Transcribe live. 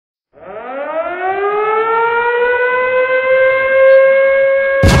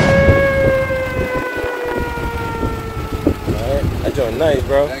looking nice,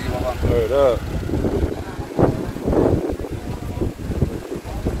 bro. Thank you, Mama. Word up.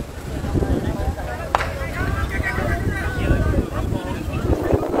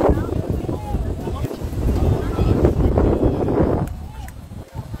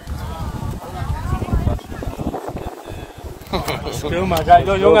 Still my guy.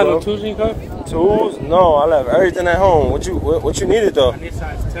 Yo, you don't got no tools in your car? Tools? No, I left everything at home. What you needed though? I need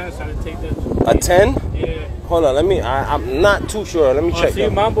size 10, so I take that. A 10? Yeah. Hold on, I'm not too sure. Let me check. See,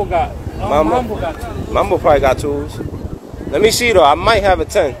 Mambo got. Mambo got tools. Mambo probably got tools. Let me see though. I might have a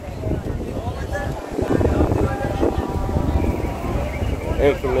 10.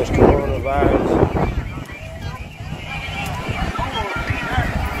 Infamous coronavirus.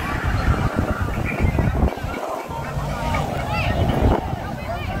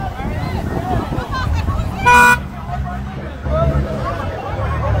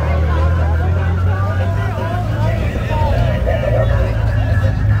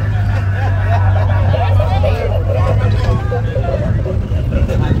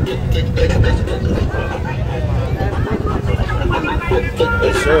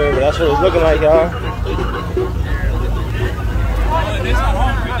 Yes, sir. That's what it's looking like, y'all.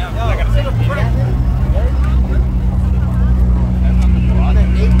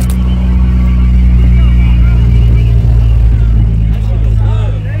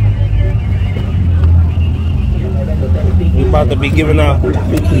 We about to be giving out 10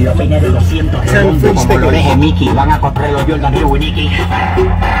 free stickers.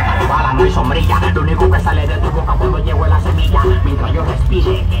 No hay sombrilla, lo único que sale de tu boca cuando llego la semilla. Mientras yo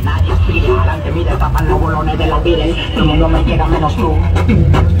respire, que nadie expire. Adelante mire, tapan los bolones de la pire. Todo el mundo me llega menos tú.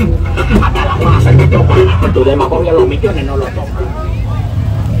 Hasta la masa que toca. Por tu demagogia los millones no lo tocan.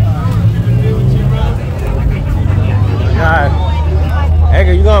 Alright.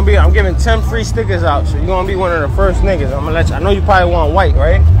 Edgar, I'm giving 10 free stickers out, so you're gonna be one of the first niggas. I'm gonna let you. I know you probably want white,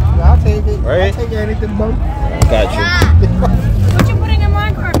 right? I'll take it. Right? I'll take anything, bro. Got you. What you putting in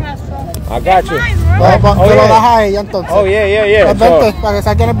my car, Castro? I got you. Mine, Oh yeah.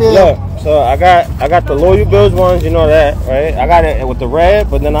 So I got the Loyal Bills ones, you know that, right? I got it with the red,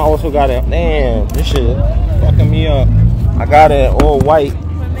 but then I also got it. Damn, this shit fucking me up. I got it all white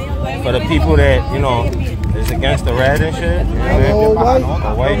for the people that is against the red and shit. You know what I mean?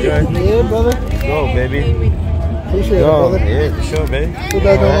 A white shirt. Yeah, brother. Go, baby. Appreciate it, Go. brother. Yeah, for sure, baby. Put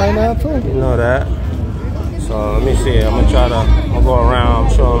that on right now, too. You know that. So let me see. I'm gonna go around.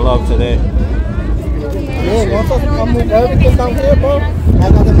 I'm showing love today. Yeah, I'm moving everything down here, bro. I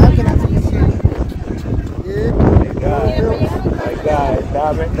got the napkin out here. Yeah. My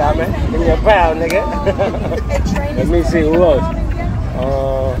God, dame. Give me a pound, nigga. Let me see who else.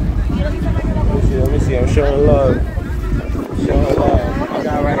 Let me see. I'm showing love. I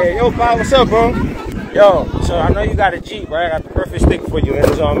got right here. Yo, Bob, what's up, bro? Yo, so I know you got a Jeep, right? I got the perfect sticker for you, and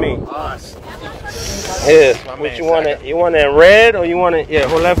it's on me. Yeah. What you want it? You want it in red or you want it? Yeah,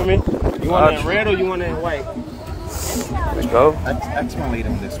 hold that for me. You want it in red or you want it in white? Let's go. Ask my lady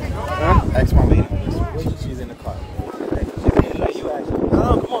on this one. Huh? Ask my lady on this one. She's in the car.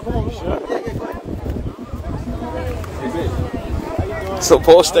 Come on. Sure. So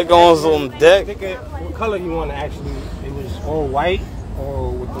post sticker on deck. What color you want to actually? It was all white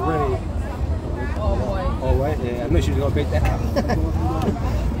or with the red? All white. Yeah, I knew she was gonna pick that out.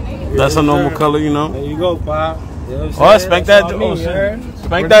 That's a normal color, you know. There you go, Bob. You know Oh, expect that.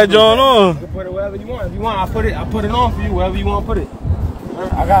 Expect that joint on. You can put it wherever you want. If you want, I put it on for you wherever you want to put it.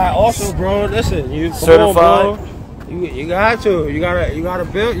 I got also, bro. Listen, you certified. You got to. You gotta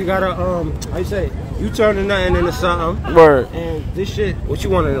build. You gotta how you say? You turning nothing into something. Word. And this shit, what you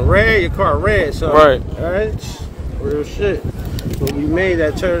want in red? Your car red, so right. Alright, real shit. So we made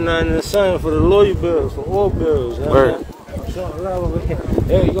that turn nothing into something for the Loyal Bills, for all bills. Word. Showing love over here.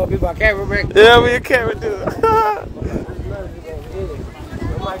 Hey, you gonna be my camera back? Yeah, we a camera dude.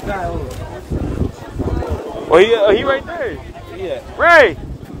 Oh, he right there. Yeah. Ray.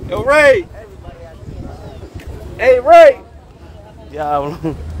 Yo, Ray. Hey, Ray. Yeah.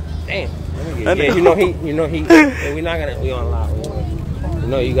 Damn. Yeah, you know he. Yeah, we on live. You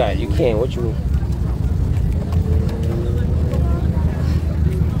know you can't. What you?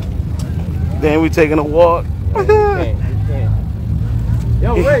 Then we taking a walk. You can't.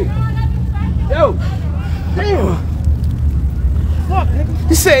 Yo, Ray. Yo. Damn. Fuck, nigga.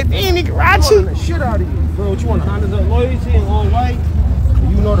 He said, damn, nigga, Rachi. The shit out of you. Bro, what you want? Hondazuployalty and all white?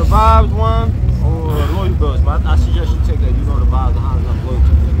 You know the vibes one? Or Loyal Bills? But I suggest you take that. You know the vibes of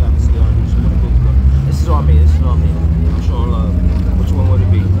Hondazuployalty. You got to see all this. This is on me. I'm showing love. Which one would it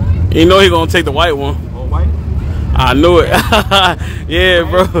be? You know he gonna take the white one. All white? I knew it. Yeah,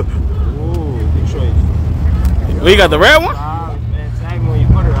 bro. Ooh, big choice. We got the red one? Fantastic.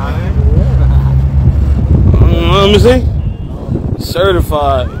 Let me see.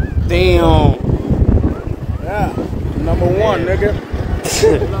 Certified. Damn. Yeah. Number one, nigga.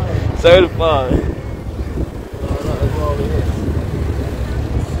 Certified.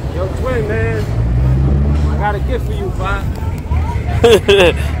 Yo, twin, man. I got a gift for you, Bob. You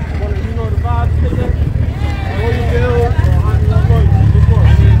know the vibes, nigga? What you do?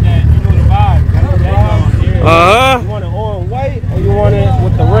 You want it all white or you want it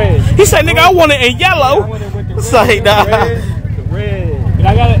with the red? He said, nigga, I want it in yellow. It's like that. The red. But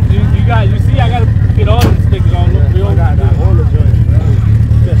I gotta, you see, I gotta get all the stickers on. Look, I got all the joints.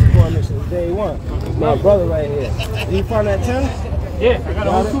 Just supporting this since day one. My brother right here. You find that 10? Yeah, I got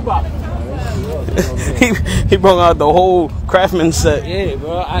a whole 2 box. he brought out the whole craftsman set. Yeah,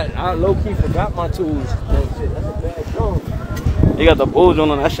 bro. I low key forgot my tools. That's a bad joke. You got the bulge on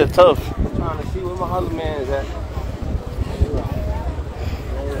that shit tough. I'm trying to see where my other man is at.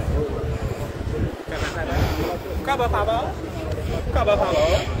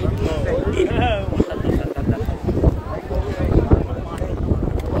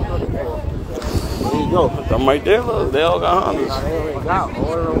 There you go. Them right there, look. They all got Hondas. They already got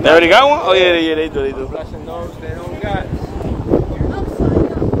one. They already got one? Oh, yeah, they do. Blessing those they don't got.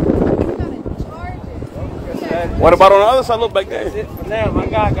 What about on the other side? Look back there. For now, my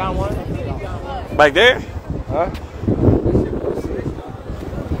guy got one. Back there? Huh?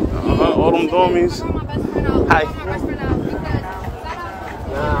 All them dummies. Hi.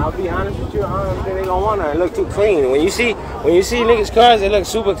 Nah, I'll be honest with you. I don't think they gonna want it. It look too clean. When you see niggas' cars, they look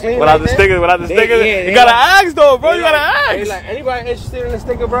super clean. Without the stickers, Yeah, you gotta ask though, bro. You gotta ask. Like, anybody interested in the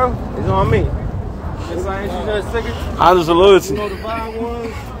sticker, bro? It's on me. Anybody interested in the sticker? Hondazuployalty. You know the vibe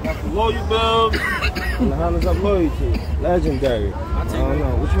ones, got the loyal builds, and the Hondazuployalty. Legendary. I don't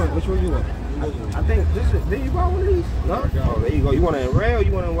know. Which one you want? I think this is. Did you buy one of these? No. Oh, there you go. You want it in red or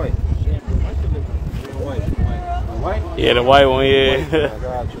you want it in white? White? Yeah, the white one, yeah. I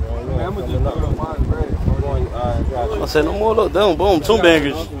got you. I'm gonna just put mine red. I said no more look down, boom, 2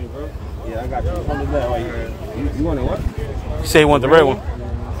 bangers. Yeah, I got you. You want it what? You say you want the red one.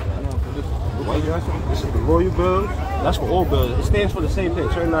 This is the loyal build. That's for all builds. It stands for the same thing,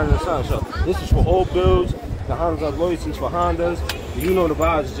 turn on in the sun. So this is for all builds. The Hondazuployalty is for Hondas. You know the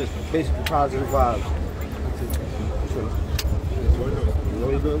vibes is just basically positive vibes.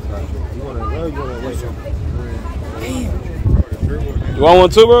 Loyal builds? You want it red? You want it white? You want one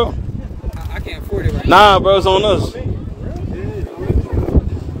too, bro? I can't afford it right Nah, bro, it's on us.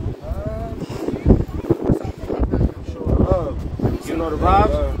 You know the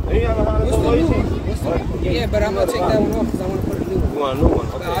vibes? Do you have a Hondazuployalty? Yeah, but I'm gonna take that one off because I want to put a new one. You want a new one?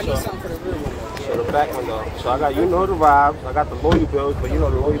 But I need something for the real one. So the back one though. So I got you know the vibes. I got the loyal builds, but you know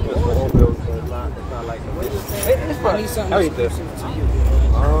the loyal builds for all builds, so it's not like the I need something everything. exclusive to you.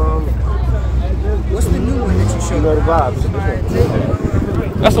 What's the new one that you showed? You know the vibes.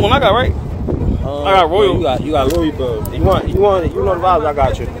 That's the one I got, right? I got royal. You got loyal builds. You want it. You know the vibes. I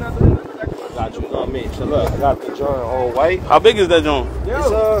got you. You know what I mean? So look, I got the joint all white. How big is that joint? It's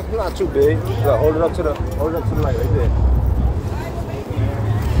not too big. Look, hold it up to the light right there.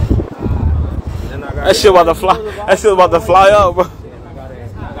 That shit about to fly. That shit about to fly up, bro. I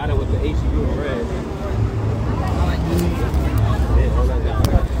got it with the HU red.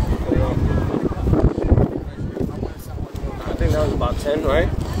 I think that was about 10, right?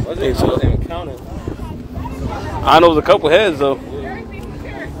 Was it? I wasn't even counting. I know it was a couple heads though.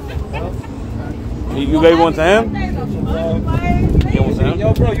 You gave one to him?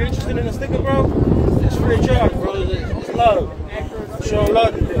 Yo, bro, you interested in the sticker, bro? It's free of charge, bro. It's love. Show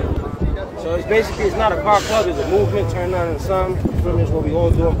love today. So it's not a car club, it's a movement, turn on in the sun. Pretty much what we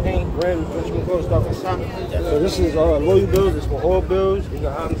all do, paint, rim, Frenchman code stuff and stuff. So this is loyal builds, it's for all builds. You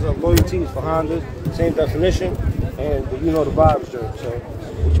got Hondazuployalty, it's for Hondas, same definition. And you know the vibes, Joe. So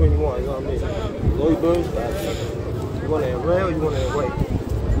which one you want, you know what I mean? Loyal builds, you want it in red or you want it in white?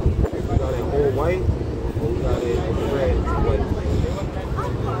 You got it all white, or you got it in red and white?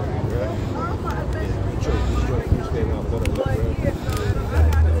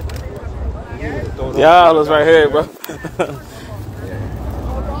 Yeah, that's right here, bro.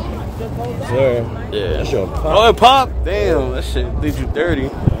 Sir. Yeah. That's your pop. Oh, it popped? Damn, that shit did you dirty.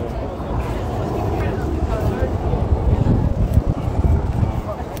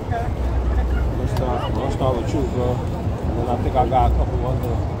 Let's start with you, bro. And then I think I got a couple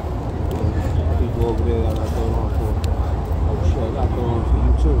other people over there that I got going on for. Oh shit, I got going on for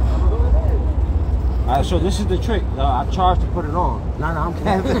you too. Alright, so this is the trick. I charge to put it on. Nah, I'm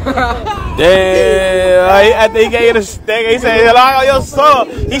capping. Damn, I think he gave you the stick. He said, hello, your son.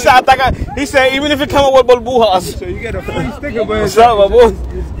 He said, even if it come up with burbujas. So you get a free sticker, but what's up, my boy?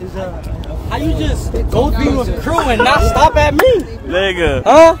 It's a How you just go through the crew and not stop at me? Nigga.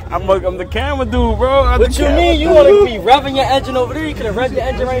 Huh? I'm the camera dude, bro. What you mean? You want to be revving your engine over there? You could have revved your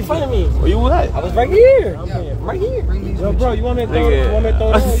engine right in front of me. Where you at? I was right here. Right here. Yo, bro, you want me to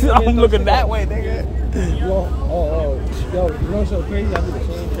throw I'm looking that way, nigga. Yo, you know so crazy? I do the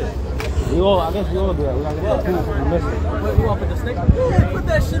same shit. I guess we all do that. We gotta get that food from the missing. What, you want to put the stick? Yeah, put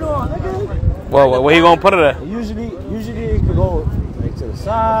that shit on, nigga. Well, where you gonna put it at? Usually it could go like to the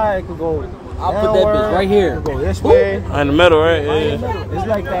side. It could go. I'll put that bitch right here. It could go this way. In the middle, right? Yeah. It's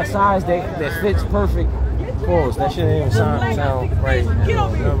like that size that fits perfect. Pause. That shit ain't even sound right.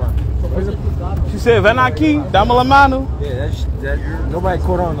 Never mind. She said, "Ven aquí, dame la mano." Yeah, that nobody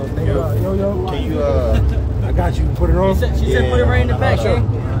caught on those things. Yo, can you? I got you. Put it on. She said, put it right in the back, sure.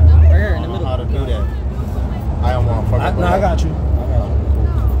 Right here in the middle. How to do that? I don't want to fuck No, I got you. I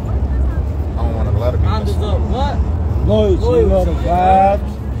don't want to let it be. What? Lloyd, you know the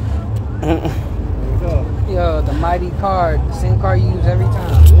vibes. Yo, the mighty card, the same card you use every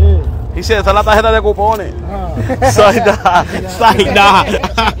time. Yeah. He said, "Esa la tarjeta de cupones."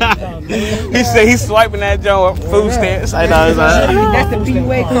 He said he's swiping that joint with food stamps. That's the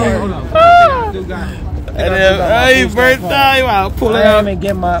B-way card. And then, hey, birthday, I'll pull it I out. haven't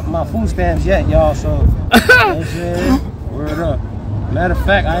get my food stamps yet, y'all. So, word up. Matter of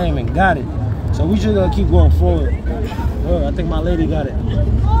fact, I ain't even got it. So we just gonna keep going forward. Oh, I think my lady got it.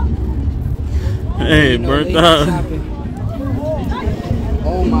 Hey, birthday.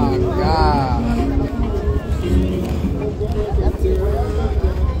 Oh my God.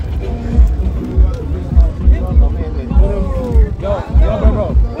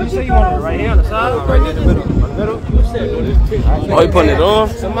 Bro. You say you want it right here on the side? Right in the middle. Oh, you putting it on?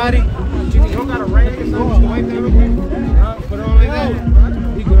 Somebody, you don't got a rag or something? Wipe that real quick. Put it on like that.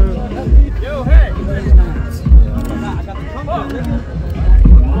 We good. Yo, hey. I got the come on, nigga.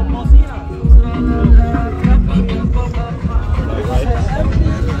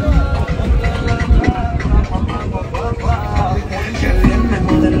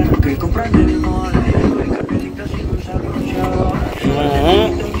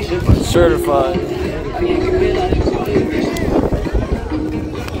 Certified.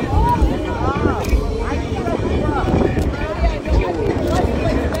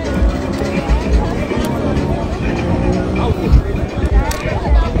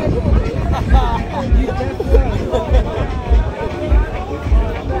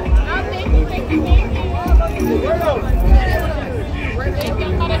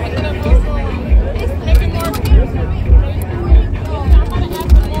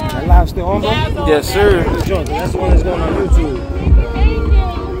 Still on, bro? Yes, sir. That's the one that's going on YouTube.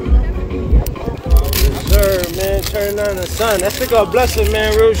 Yes, sir, man. Turn on the sun. That stick up blessing,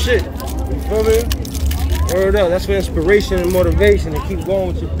 man. Real shit. You feel me? Word up. That's for inspiration and motivation to keep going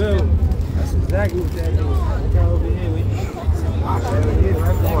with your build. That's exactly what that is. Look out over here.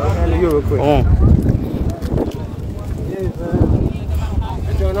 You real quick. Yeah, man.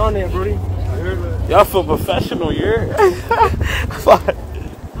 What's going on there, Brody? Y'all feel professional, yeah?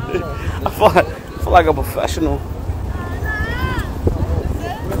 I feel like a professional.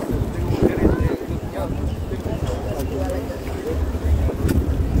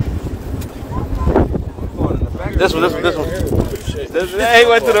 This one. He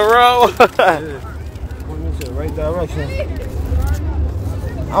went to the road. Right direction.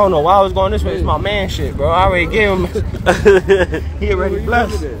 I don't know why I was going this way. It's my man shit, bro. I already gave him. He already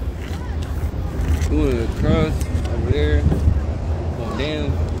blessed. Doing a cross over there. Going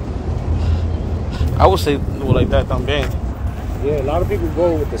down. I would say do it like that también. Yeah, a lot of people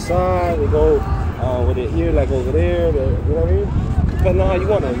go with the side. They go with the ear like over there. You know what I mean? Depending on how you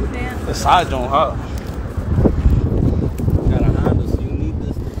want it. The side don't hurt. Got a Honda, so you need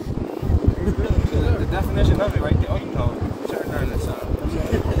this. The definition of it right there. Oh, you know, turn on the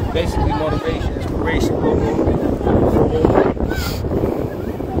side. Basically motivation, inspiration.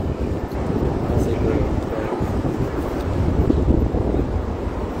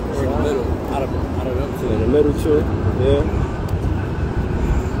 In the middle too, yeah.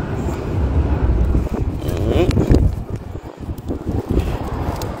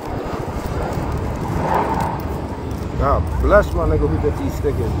 God bless my nigga who did these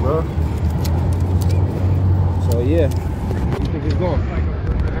stickers, bro. So yeah, you think it's going?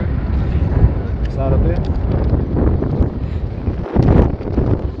 Side up there.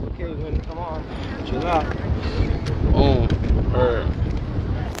 Okay, man, come on, chill out. Alright.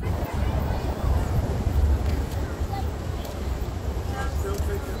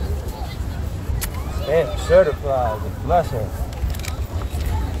 Damn, certified, a blessing.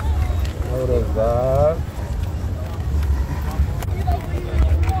 Know the vibe.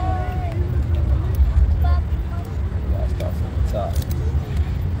 top.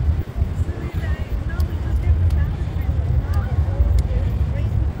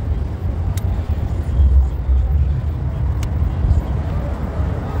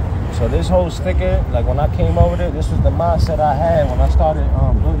 So this whole sticker, like when I came over there, this was the mindset I had when I started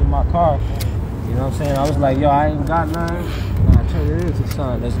building my car. You know what I'm saying? I was like, yo, I ain't got nothing. Nah, turn it into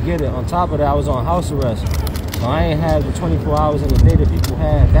something. Let's get it. On top of that, I was on house arrest. So I ain't had the 24 hours in the day that people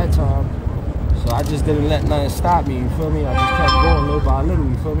had at that time. So I just didn't let nothing stop me, you feel me? I just kept going little by little,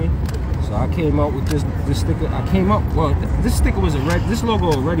 you feel me? So I came up with this sticker. This sticker was this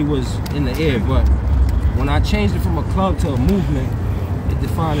logo already was in the air, but when I changed it from a club to a movement, it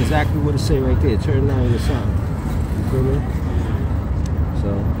defined exactly what it say right there. Turn 9 into something. You feel me? So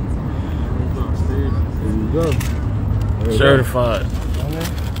there you go. Certified.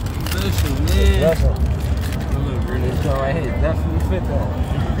 Listen, man. This joint right here definitely fit that.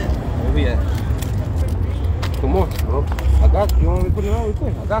 Where we at? Come on, bro. I got you. You want me to put it on real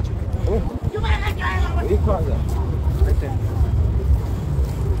quick? I got you. Come here. Where your car's at? Right there.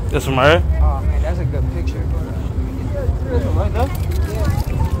 This one right here? Oh man, that's a good picture. This one right there?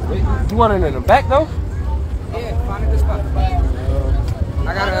 Yeah. Wait, you want it in the back though? Yeah, find a good spot.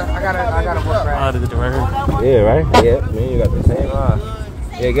 I gotta work right. Oh, right here. Yeah, right? Yeah, man, you got the same eye.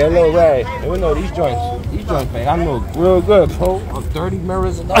 Yeah, get a little rag. And we know these joints, man, I know real good, bro. 30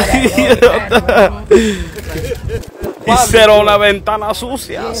 mirrors and all that. He said on la ventana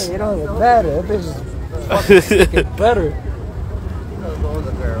sucias. Yeah, it don't matter. That bitch is fucking better.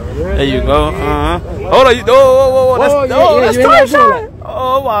 There you go. Hold on. Whoa. That's time shot.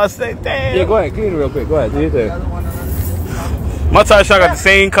 Oh, I say, damn. Yeah, go ahead. Clean it real quick. Go ahead. Do your thing. My tire shot got the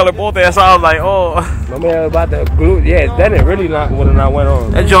same color both there, so I was like, oh. My man about the glue. Yeah, that ain't really not what I went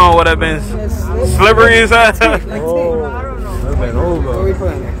on. That joint would have been slippery inside. Oh, that been over.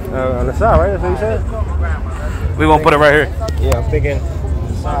 On the side, right? That's what you said? We gonna put it right here. Yeah, I'm thinking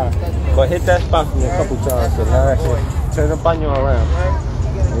side. But hit that spot for me a couple times. So now actually turn the baño around.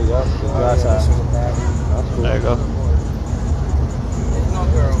 There you go. The dry side. That's cool. There you go.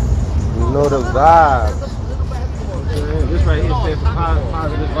 You know the vibes. This right here stands for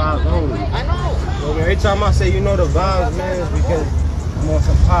positive vibes only. I know. So every time I say you know the vibes, man, it's because I'm on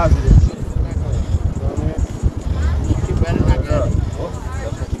some positive shit. You know what I mean? You better not get it.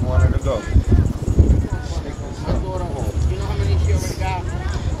 That's what you wanted to go. You know how many she already got?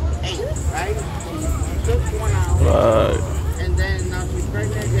 8, right? She took 1 out. Right. And then now she's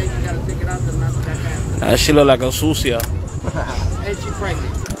pregnant, then you gotta take it out the mouth of that family. That shit look like a sucia. And she's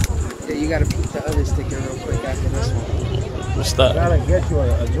pregnant. Yeah, you gotta peep the other sticker real quick after this one. What's that? Gotta get you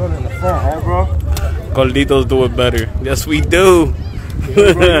a joint in the front, huh, bro? Gorditos do it better. Yes, we do.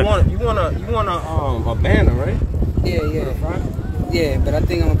 Yeah, bro, you want a banner, right? Yeah. Yeah, but I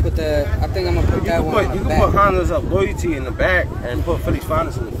think I'm gonna put that one on the You back. can put Hondazuployalty in the back and put Philly's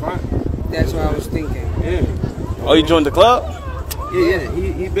Finest in the front. That's what I was thinking. Yeah. Oh, you joined the club? Yeah.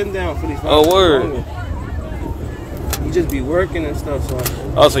 He been down Philly's Finest. Oh, word. He just be working and stuff, so.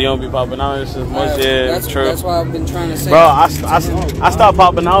 Oh, so you don't be popping out as much? Yeah, that's true. That's why I've been trying to say. Bro, I stopped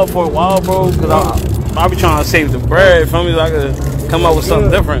popping out for a while, bro, because I be trying to save the bread. Feel me? So I could come up with something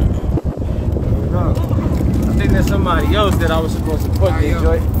different. I think there's somebody else that I was supposed to put there,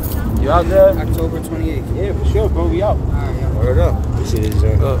 Joy. You out there? October 28th. Yeah, for sure, bro. We out. Word up. Appreciate this,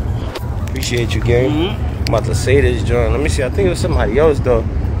 John. Appreciate you, gang. I'm about to say this, John. Let me see. I think it was somebody else, though.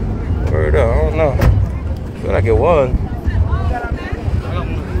 Word up. I don't know. I feel like it was.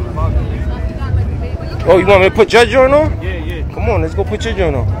 Oh, you want me to put your joint on? Yeah. Come on, let's go put your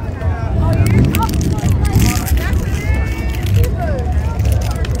joint on.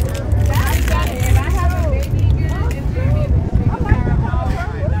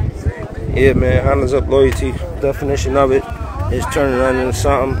 Yeah, man, Hondazuployalty, definition of it is turning around into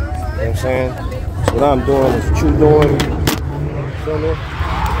something. You know what I'm saying? So what I'm doing is what you doing. Feel me?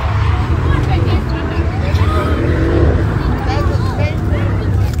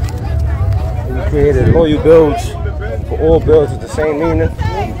 Created loyal builds for all builds with the same meaning.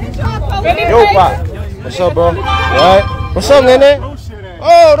 Yo, Pop. What's up, bro? Alright? What's up, Nene?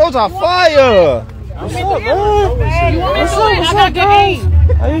 Oh, those are fire! What's up, man? What's up, guys?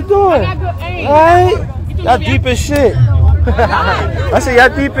 How you doing? Alright? Y'all deep as shit. I said y'all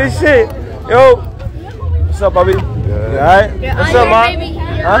deep as shit. Yo. What's up, Bobby? Alright? What's up, man?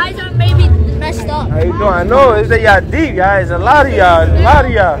 Eyes are maybe messed up. How you doing? I know. It's that y'all deep, y'all. It's a lot of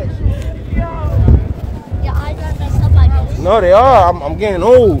y'all. No, they are. I'm getting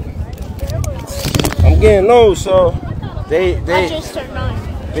old. So they I just turned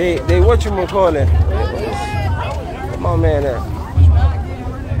 9. they what you call it? Where's my man at? I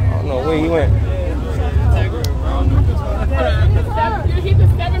don't know where he went. He's the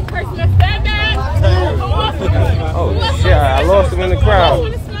 7th person that said that. Oh shit! I lost him in the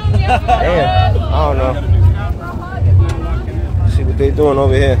crowd. Damn. I don't know. Let's see what they doing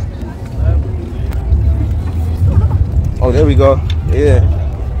over here. Oh, there we go. Yeah.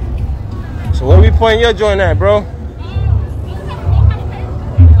 So where we pointing your joint at, bro?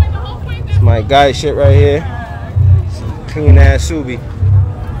 It's my guy shit right here. Clean ass Subi.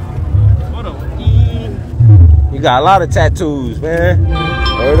 You got a lot of tattoos, man.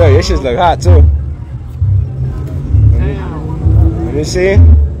 Word up, your shit look hot too. Let me see.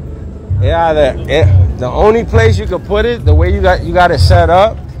 Yeah, the only place you could put it, the way you got it set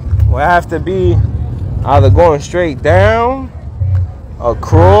up, will have to be either going straight down,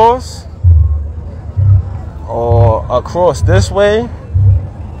 across, or across this way,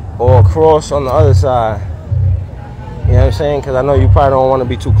 or across on the other side. You know what I'm saying? Because I know you probably don't want to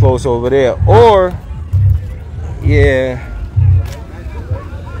be too close over there. Or, yeah,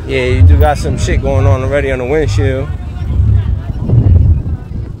 you do got some shit going on already on the windshield.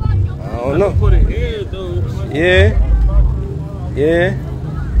 I don't know. Put it here though. Yeah.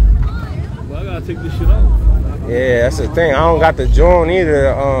 But I gotta take this shit off. Yeah, that's the thing. I don't got the joint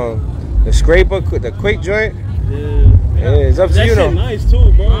either. The scraper, the quick joint. Yeah, it's up to you though. Nice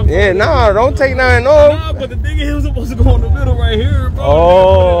too, bro. Yeah, nah, don't take nothing off. Nah, but the thing is, it was supposed to go in the middle right here, bro.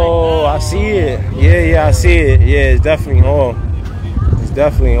 Oh, I see it. Yeah, I see it. Yeah, it's definitely off. It's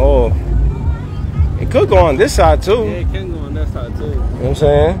definitely off. It could go on this side too. Yeah, it can go on that side too. You know what I'm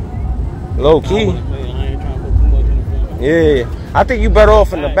saying? Low key. I ain't trying to put too much in the front. Yeah, I think you better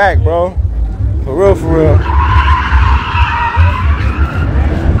off in the back, bro. For real, for real.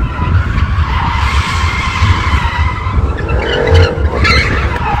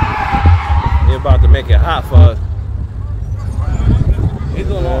 You're about to make it hot for us. He's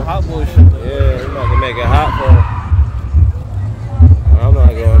doing all hot boy shit. Yeah, you're about to make it hot for us. I'm not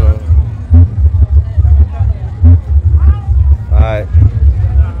going on. Alright.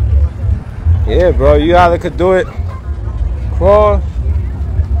 Yeah, bro, you either could do it cross.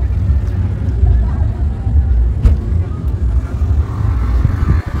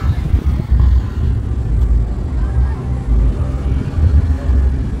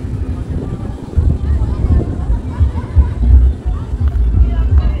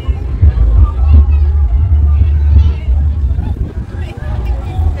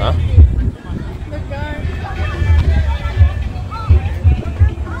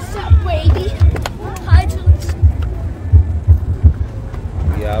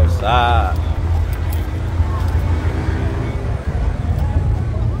 Outside.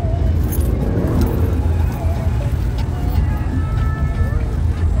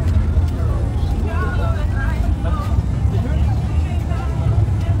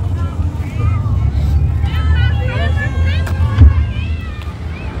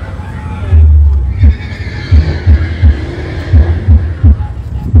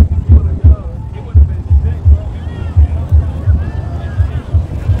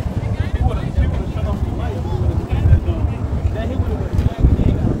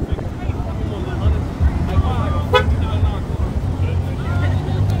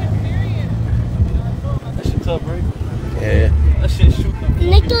 Yeah. That shit shoot them.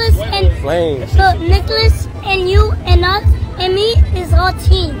 Nicholas and Flames. look, Nicholas and you and us and me is all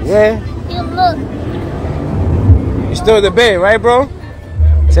teams. Yeah. You look. You still debate, right, bro?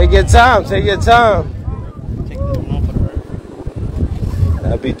 Take your time. Take your time.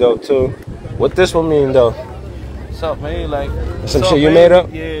 That'd be dope too. What this one mean though? Self-made, like some shit you made up?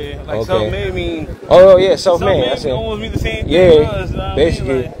 Yeah, like okay. self-made mean. Oh yeah, self-made. Self-made almost mean the same thing. Yeah,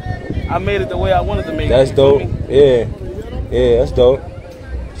 basically. Like, I made it the way I wanted to make that's it. That's dope. Yeah, that's dope.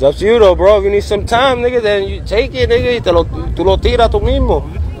 It's up to you though, bro. If you need some time, nigga, then you take it, nigga. Y tú lo tiras tú mismo.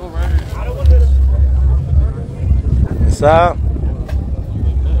 What's up?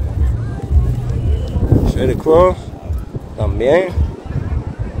 Straight across. También.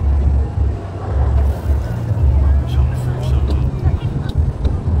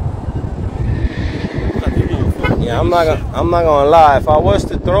 Yeah, I'm not gonna lie. If I was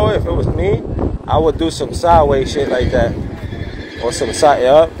to throw it, if it was me, I would do some sideways shit like that, or some side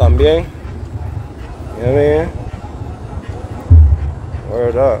up, también. You know what I mean?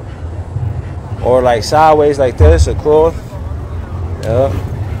 Word up. Or like sideways like this, across. Yeah.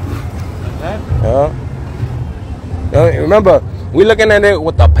 Yeah. Remember, we looking at it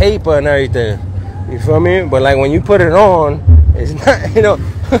with the paper and everything. You feel me? But like when you put it on, it's not. You know,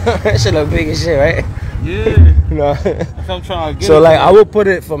 that shit look big as shit, right? Yeah. You know? If I'm trying to get so it, like I would put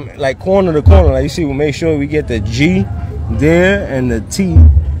it from like corner to corner. Like you see, we make sure we get the G there and the T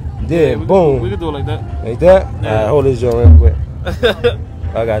did. Yeah, Boom. We can do it like that. Like that? Yeah. Alright, hold this joint real quick.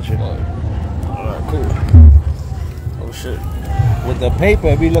 I got you. Alright, cool. Oh shit. With the paper,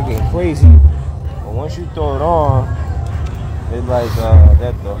 it be looking crazy. But once you throw it on, it's like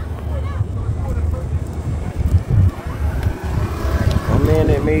that though. My man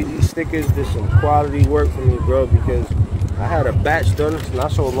that made these stickers did some quality work for me, bro, because I had a batch done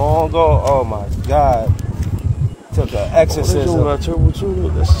not so long ago. Oh my God. Took an exorcism. Oh, turbo too.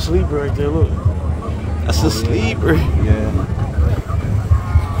 Look, that's a sleeper right there. Look. That's a sleeper. Yeah.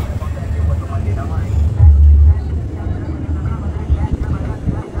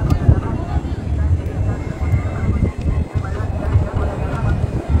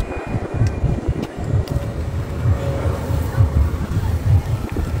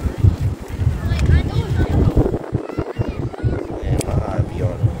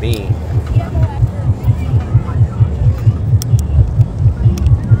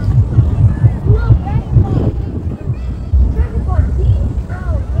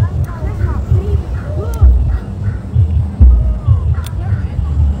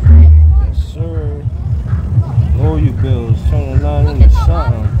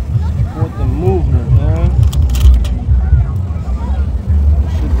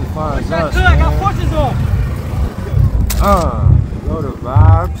 Know the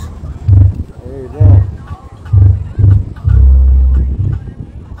vibes. Hey, that.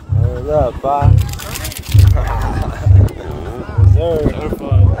 Hold up, bye. Yes, sir.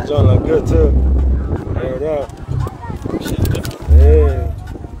 That joint look good too. Hold up. Yeah.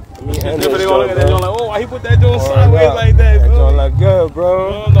 They gonna look at that joint like, oh, why he put that joint sideways like that, bro? That joint look good,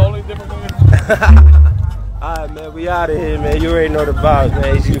 bro. The only difference. Alright, man, we out of here, man. You already know the vibes,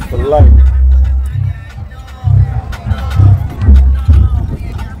 man. It's you for life.